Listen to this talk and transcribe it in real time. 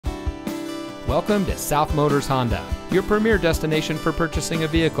Welcome to South Motors Honda, your premier destination for purchasing a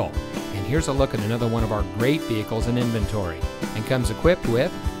vehicle. And here's a look at another one of our great vehicles in inventory, and comes equipped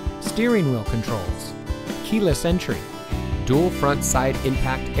with steering wheel controls, keyless entry, dual front side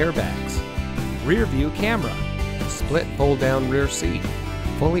impact airbags, rear view camera, split fold down rear seat,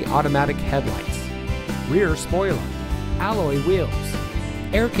 fully automatic headlights, rear spoiler, alloy wheels,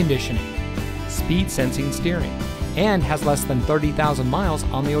 air conditioning, speed sensing steering, and has less than 30,000 miles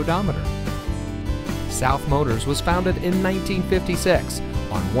on the odometer. South Motors was founded in 1956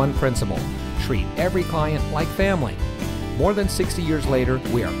 on one principle: treat every client like family. More than 60 years later,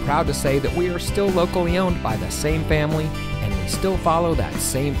 we are proud to say that we are still locally owned by the same family, and we still follow that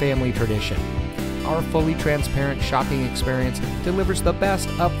same family tradition. Our fully transparent shopping experience delivers the best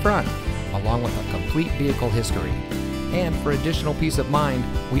up front, along with a complete vehicle history. And for additional peace of mind,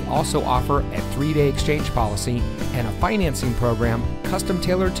 we also offer a 3-day exchange policy and a financing program custom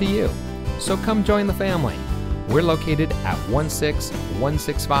tailored to you. So come join the family. We're located at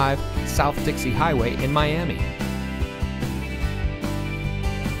 16165 South Dixie Highway in Miami.